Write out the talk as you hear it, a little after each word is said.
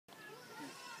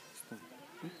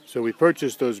So we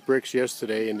purchased those bricks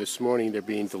yesterday, and this morning they're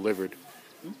being delivered.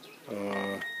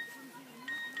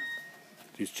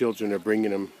 These children are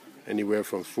bringing them anywhere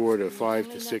from 4 to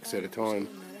 5 to 6 at a time.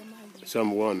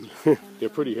 Some one. They're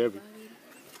pretty heavy.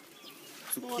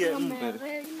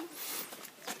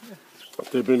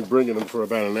 They've been bringing them for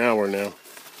about an hour now,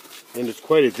 and it's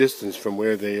quite a distance from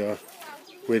where they're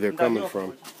coming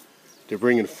from. They're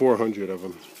bringing 400 of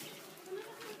them.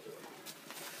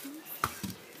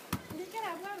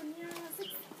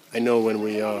 I know when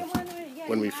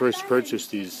we first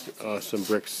purchased these some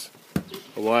bricks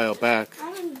a while back,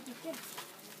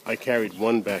 I carried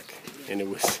one back, and it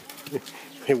was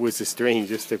it was a strain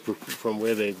just to, from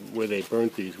where they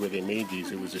burnt these, where they made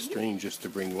these. It was a strain just to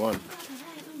bring one,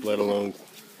 let alone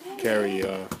carry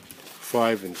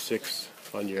 5 and 6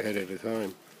 on your head at a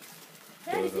time.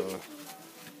 But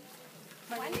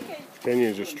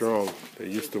Kenyans are strong. They're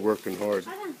used to working hard.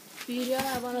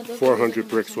 400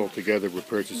 bricks altogether we're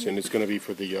purchasing. It's going to be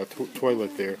for the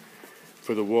toilet there,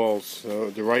 for the walls.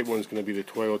 The right one's going to be the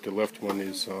toilet. The left one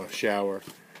is shower.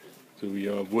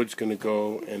 The wood's going to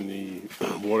go, and the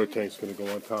water tank's going to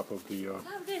go on top of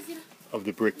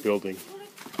the brick building.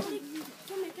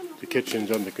 The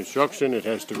kitchen's under construction. It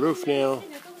has the roof now.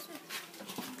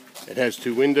 It has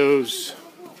 2 windows.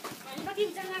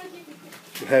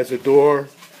 It has a door.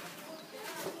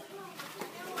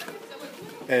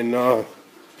 And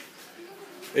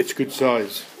it's good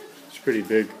size. It's pretty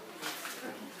big.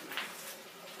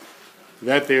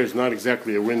 That there is not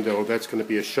exactly a window. That's going to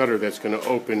be a shutter that's going to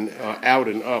open out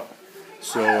and up.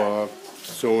 So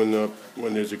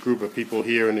when there's a group of people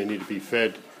here and they need to be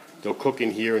fed, they'll cook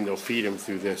in here and they'll feed them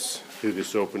through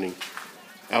this opening.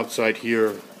 Outside here,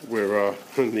 where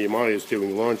the Amaya is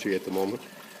doing laundry at the moment,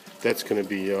 that's going to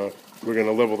be. We're going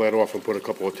to level that off and put a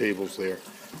couple of tables there,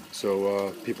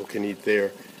 so people can eat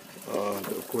there.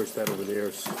 Of course, that over there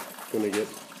is going to get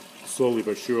slowly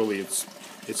but surely. It's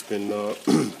been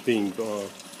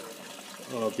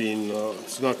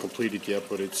it's not completed yet,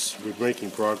 but we're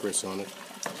making progress on it.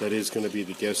 That is going to be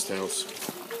the guest house.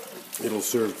 It'll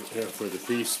serve for the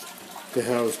feast, to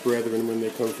house brethren when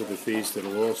they come for the feast.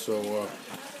 It'll also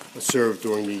serve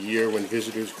during the year when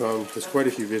visitors come, because quite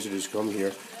a few visitors come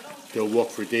here. They'll walk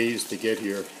for days to get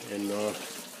here, and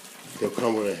they'll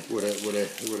come with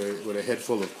a head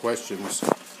full of questions,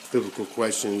 biblical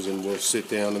questions, and we'll sit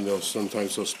down and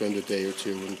sometimes they'll spend a day or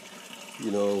two, and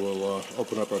we'll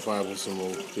open up our Bibles and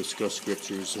we'll discuss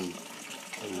scriptures, and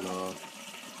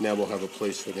now we'll have a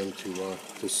place for them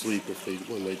to sleep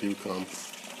when they do come.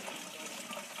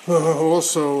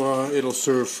 Also, it'll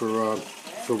serve for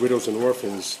widows and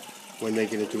orphans when they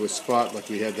get into a spot, like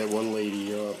we had that one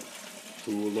lady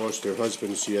who lost her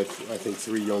husband. She had, I think,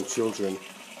 3 young children,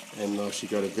 and she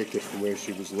got evicted from where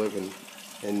she was living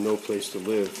and no place to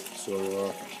live. So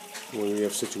when we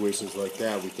have situations like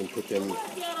that, we can put them,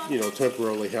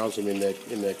 temporarily house them in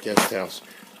that guest house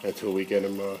until we get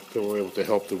them, until we're able to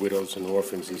help the widows and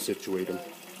orphans and situate them.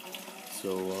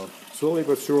 So slowly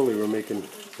but surely, we're making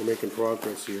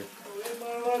progress here.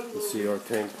 You see our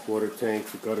water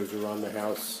tank, the gutters around the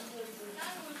house.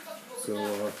 So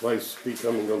life's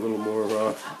becoming a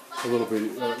little bit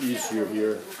easier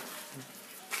here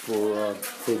for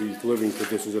these living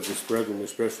conditions of this brethren,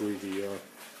 especially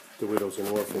the widows and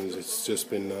orphans. It's just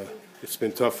been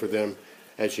tough for them.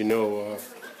 As you know,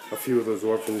 a few of those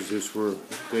orphanages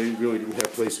they really didn't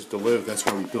have places to live. That's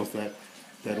why we built that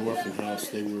orphan house.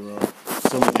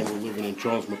 Some of them were living in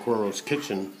Charles McCorrow's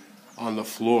kitchen on the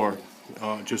floor,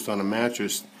 just on a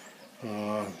mattress.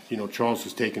 Charles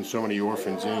has taken so many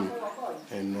orphans in,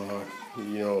 and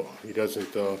he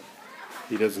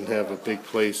doesn't have a big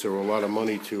place or a lot of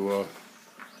money to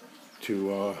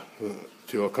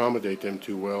accommodate them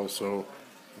too well. So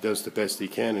he does the best he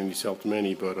can, and he's helped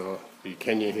many. But the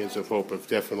Kenya Hands of Hope have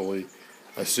definitely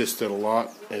assisted a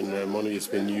lot, and money has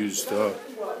been used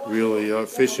really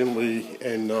efficiently,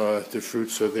 and the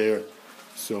fruits are there.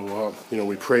 So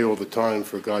we pray all the time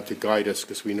for God to guide us,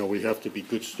 because we know we have to be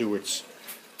good stewards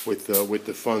with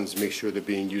the funds, make sure they're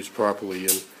being used properly,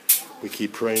 and we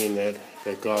keep praying that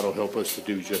God will help us to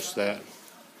do just that.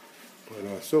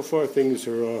 But so far things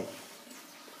are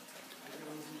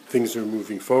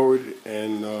moving forward,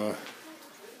 and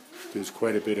there's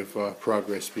quite a bit of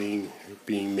progress being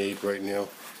made right now.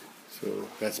 So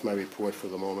that's my report for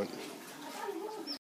the moment.